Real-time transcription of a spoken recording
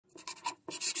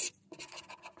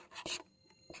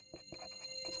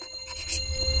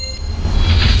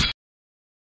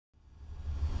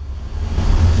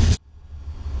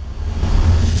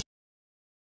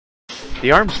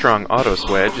The Armstrong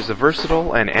AutoSwage is a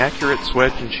versatile and accurate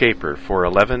swedge and shaper for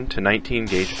 11 to 19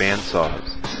 gauge band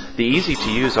saws. The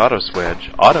easy-to-use AutoSwage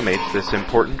automates this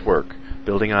important work,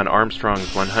 building on Armstrong's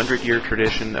 100-year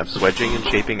tradition of swedging and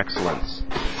shaping excellence.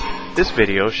 This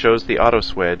video shows the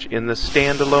AutoSwage in the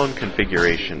stand-alone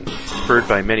configuration, preferred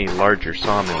by many larger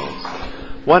sawmills.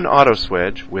 One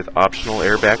AutoSwage, with optional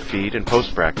air-back feed and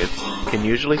post brackets, can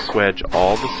usually swedge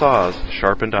all the saws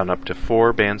sharpened on up to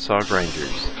 4 bandsaw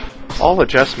grinders. All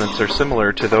adjustments are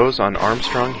similar to those on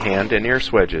Armstrong hand and ear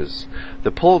swedges.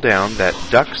 The pull-down that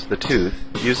ducks the tooth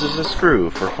uses a screw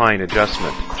for fine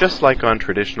adjustment, just like on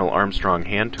traditional Armstrong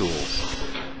hand tools.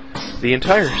 The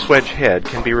entire swedge head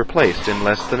can be replaced in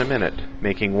less than a minute,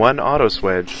 making one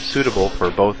AutoSwage suitable for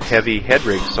both heavy head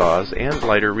rig saws and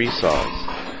lighter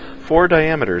resaws. 4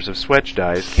 diameters of swedge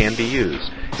dies can be used.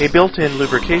 A built-in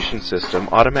lubrication system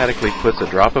automatically puts a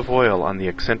drop of oil on the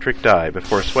eccentric die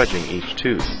before swedging each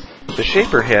tooth. The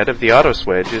shaper head of the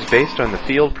AutoSwage is based on the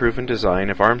field-proven design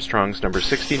of Armstrong's No.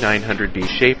 6900B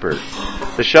shaper.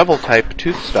 The shovel-type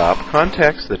tooth stop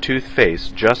contacts the tooth face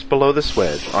just below the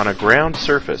swedge on a ground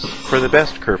surface for the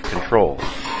best kerf control.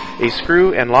 A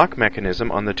screw and lock mechanism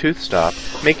on the tooth stop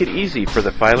make it easy for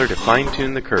the filer to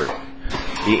fine-tune the kerf.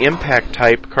 The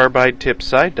impact-type carbide-tip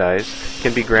side dies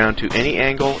can be ground to any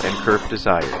angle and kerf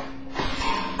desired.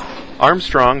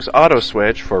 Armstrong's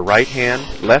AutoSwage for right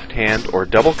hand, left hand, or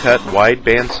double-cut wide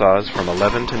bandsaws from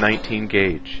 11 to 19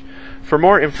 gauge. For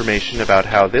more information about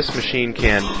how this machine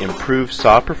can improve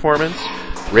saw performance,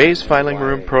 raise filing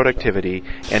room productivity,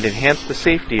 and enhance the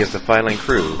safety of the filing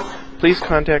crew, please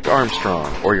contact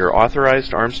Armstrong or your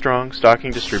authorized Armstrong Stocking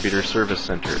Distributor Service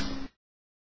Center.